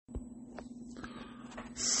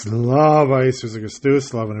Slava Jesus Christus,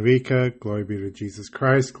 Slava Navika, glory be to Jesus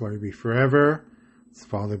Christ, glory be forever. It's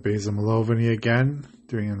Father Beza Malovany again,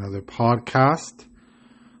 doing another podcast.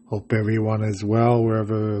 Hope everyone is well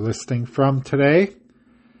wherever they're listening from today.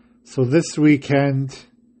 So this weekend,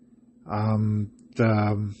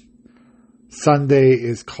 the Sunday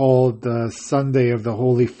is called the Sunday of the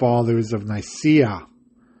Holy Fathers of Nicea.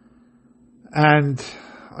 And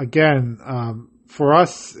again, for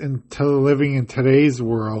us living in today's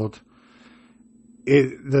world,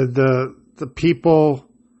 the people,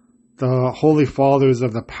 the Holy Fathers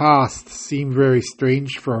of the past seem very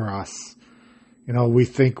strange for us. We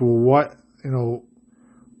think, well, what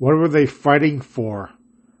were they fighting for?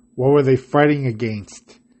 What were they fighting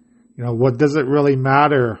against? What does it really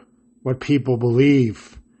matter what people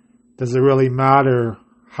believe? Does it really matter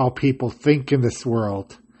how people think in this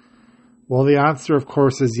world? Well, the answer, of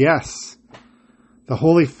course, is yes. The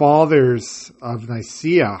Holy Fathers of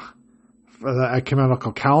Nicea, for the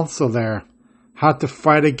Ecumenical Council there, had to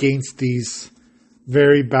fight against these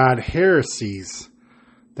very bad heresies.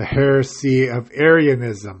 The heresy of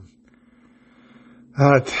Arianism.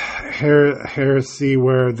 Heresy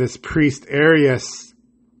where this priest Arius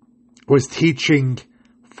was teaching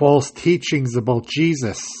false teachings about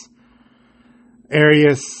Jesus.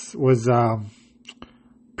 Arius was a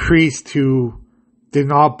priest who did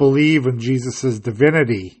not believe in Jesus'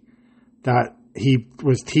 divinity, that he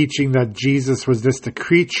was teaching that Jesus was just a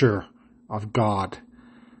creature of God,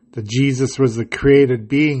 that Jesus was a created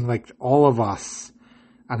being like all of us.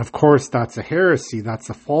 And of course, that's a heresy, that's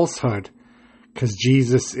a falsehood, because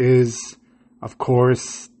Jesus is, of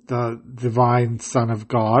course, the divine Son of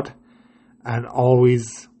God, and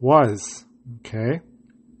always was, okay?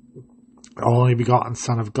 Only begotten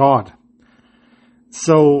Son of God.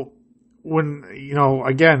 So, when,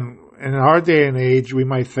 again, in our day and age, we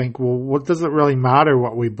might think, well, what does it really matter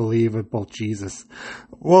what we believe about Jesus?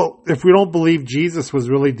 Well, if we don't believe Jesus was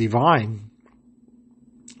really divine,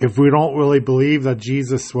 if we don't really believe that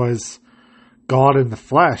Jesus was God in the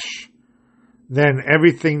flesh, then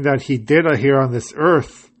everything that he did here on this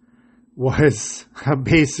earth was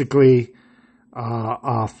basically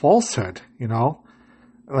a falsehood,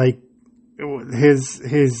 like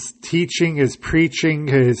his teaching, his preaching,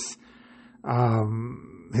 his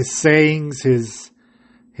sayings, his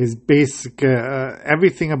basic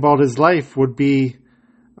everything about his life would be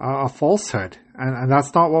a falsehood, and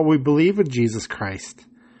that's not what we believe in Jesus Christ.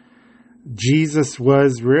 Jesus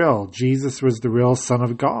was real. Jesus was the real Son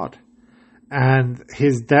of God, and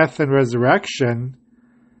his death and resurrection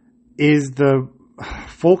is the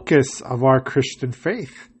focus of our Christian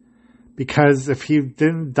faith. Because if he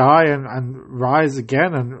didn't die and rise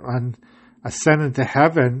again and ascend into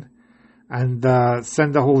heaven and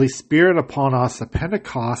send the Holy Spirit upon us at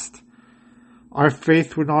Pentecost, our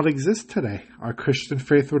faith would not exist today. Our Christian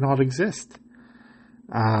faith would not exist.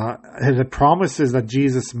 The promises that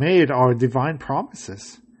Jesus made are divine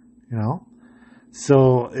promises,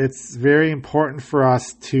 So it's very important for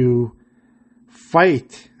us to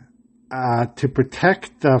fight to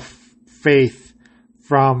protect the faith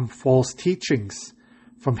from false teachings,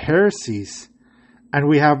 from heresies. And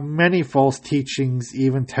we have many false teachings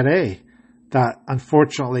even today that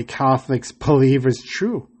unfortunately Catholics believe is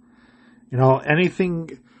true.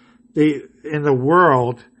 Anything in the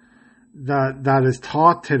world that is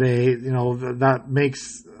taught today,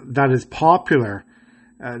 that is popular.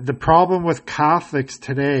 The problem with Catholics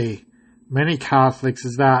today, many Catholics,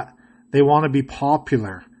 is that they want to be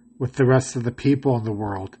popular with the rest of the people in the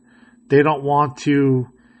world. They don't want to,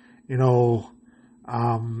 they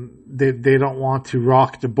don't want to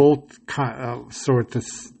rock the boat, sort of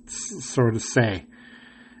say.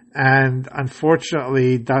 And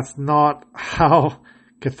unfortunately, that's not how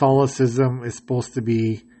Catholicism is supposed to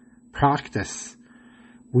be practiced.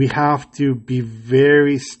 We have to be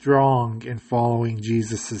very strong in following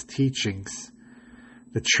Jesus' teachings,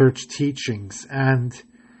 the church teachings. And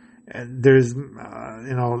there's,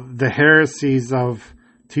 the heresies of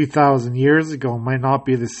 2,000 years ago might not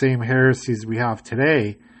be the same heresies we have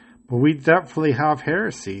today, but we definitely have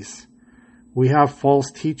heresies. We have false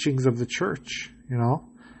teachings of the church,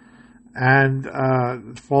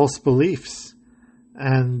 and false beliefs,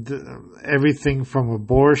 and everything from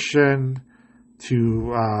abortion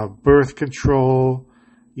to birth control,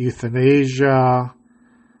 euthanasia,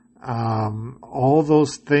 all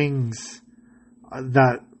those things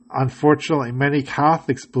that unfortunately many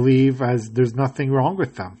Catholics believe as there's nothing wrong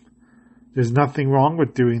with them. There's nothing wrong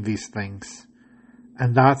with doing these things.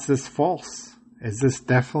 And that's just false. It's just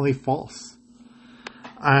definitely false.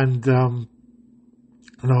 And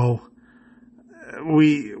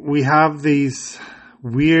we have these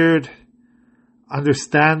weird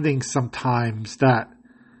understanding sometimes that,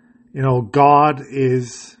 God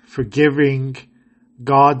is forgiving.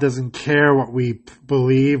 God doesn't care what we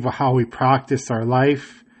believe or how we practice our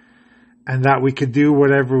life, and that we can do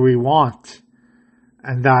whatever we want,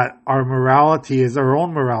 and that our morality is our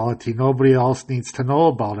own morality. Nobody else needs to know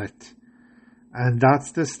about it. And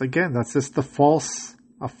that's just a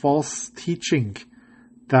false teaching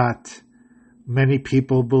that many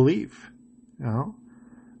people believe,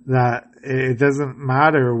 that it doesn't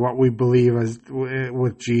matter what we believe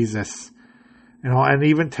with Jesus, and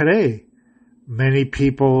even today, many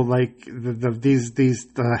people like these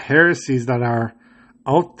heresies that are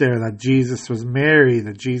out there, that Jesus was married,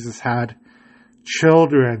 that Jesus had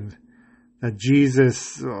children, that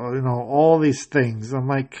Jesus, all these things. I'm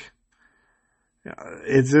like,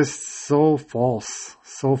 it's just so false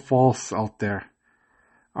out there.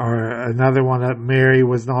 Or another one, that Mary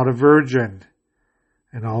was not a virgin,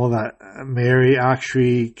 that Mary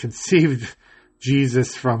actually conceived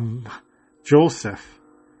Jesus from Joseph.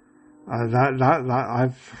 That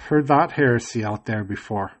I've heard that heresy out there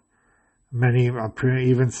before. Many,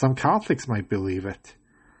 even some Catholics might believe it,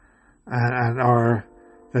 or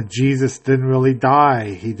that Jesus didn't really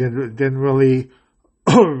die. He didn't really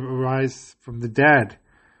rise from the dead.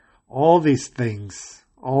 All these things,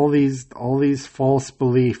 all these false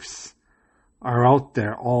beliefs are out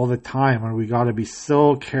there all the time, and we got to be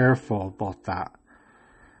so careful about that.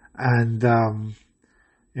 And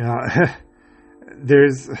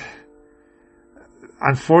there's,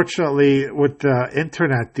 unfortunately, with the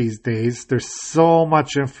internet these days, there's so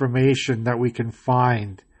much information that we can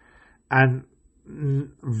find, and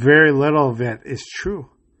very little of it is true.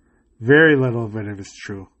 Very little of it is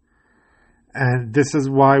true. And this is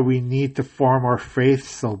why we need to form our faith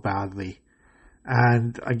so badly.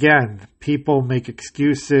 And again, people make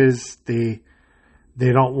excuses. They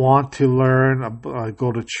don't want to learn,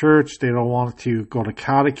 go to church. They don't want to go to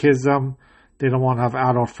catechism. They don't want to have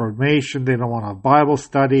adult formation. They don't want to have Bible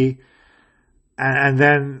study. And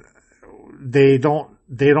then they don't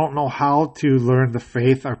know how to learn the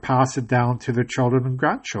faith or pass it down to their children and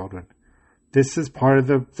grandchildren. This is part of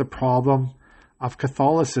the problem of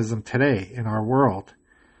Catholicism today in our world.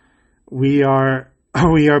 We are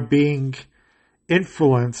being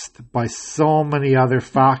influenced by so many other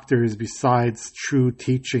factors besides true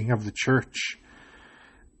teaching of the church.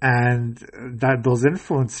 And that those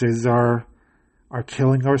influences are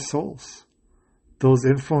killing our souls. Those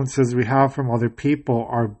influences we have from other people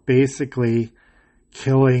are basically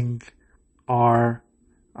killing our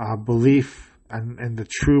belief and the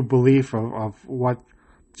true belief of what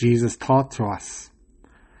Jesus taught to us.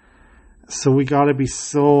 So we got to be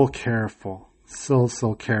so careful,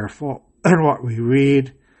 so careful in what we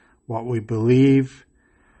read, what we believe,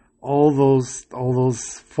 all those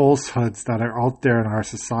falsehoods that are out there in our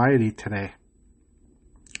society today.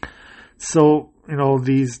 So,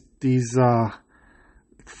 these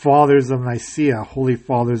fathers of Nicea, holy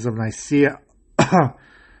fathers of Nicea,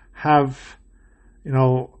 have,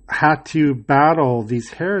 had to battle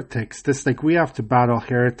these heretics, just like we have to battle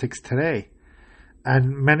heretics today.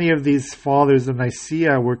 And many of these fathers of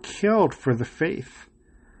Nicea were killed for the faith.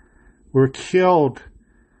 Were killed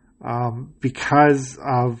because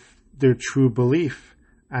of their true belief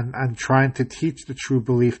and trying to teach the true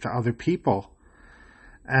belief to other people.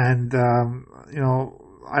 And,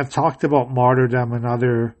 I've talked about martyrdom in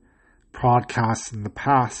other podcasts in the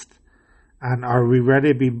past. And are we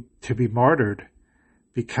ready to be martyred?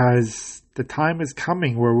 Because the time is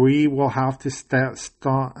coming where we will have to stand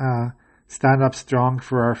up strong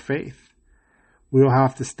for our faith. We will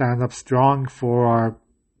have to stand up strong for our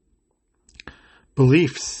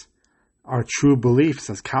beliefs, our true beliefs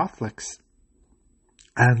as Catholics.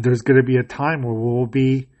 And there's going to be a time where we'll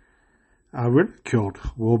be ridiculed,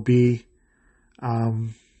 we'll be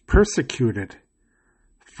persecuted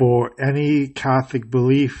for any Catholic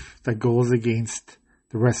belief that goes against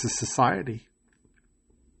the rest of society.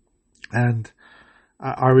 And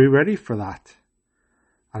are we ready for that?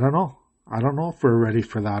 I don't know. I don't know if we're ready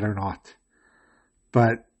for that or not.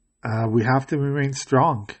 But we have to remain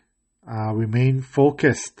strong. Remain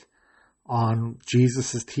focused on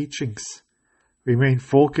Jesus' teachings. Remain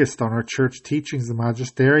focused on our church teachings, the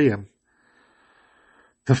magisterium,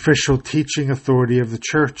 the official teaching authority of the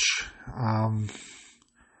church.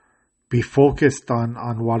 Be focused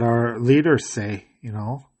on what our leaders say,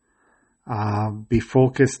 be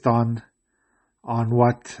focused on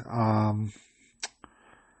what our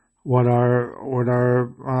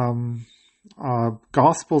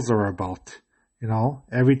gospels are about.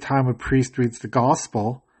 Every time a priest reads the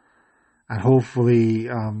gospel and hopefully,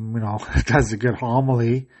 does a good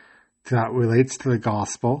homily that relates to the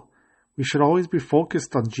gospel. We should always be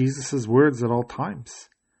focused on Jesus' words at all times.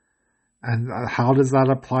 And how does that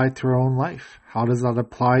apply to our own life? How does that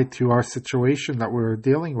apply to our situation that we're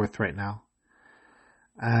dealing with right now?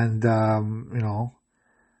 And,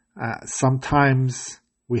 sometimes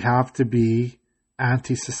we have to be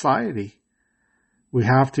anti-society. We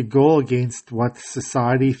have to go against what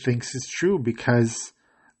society thinks is true, because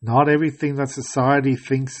not everything that society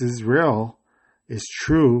thinks is real, is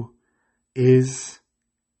true, is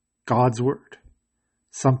God's word.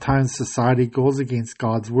 Sometimes society goes against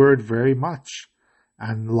God's word very much,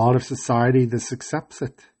 and a lot of society just accepts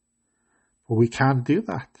it. But we can't do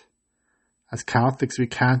that. As Catholics, we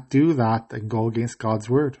can't do that and go against God's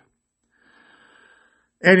word.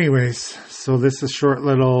 Anyways, so this is a short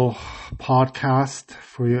little podcast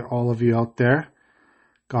for you, all of you out there.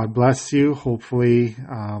 God bless you. Hopefully,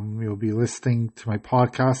 you'll be listening to my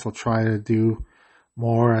podcast. I'll try to do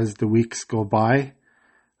more as the weeks go by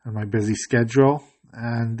on my busy schedule.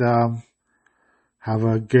 And have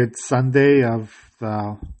a good Sunday of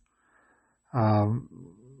the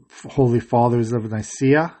Holy Fathers of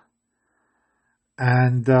Nicea.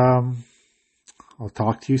 And I'll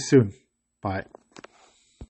talk to you soon. Bye.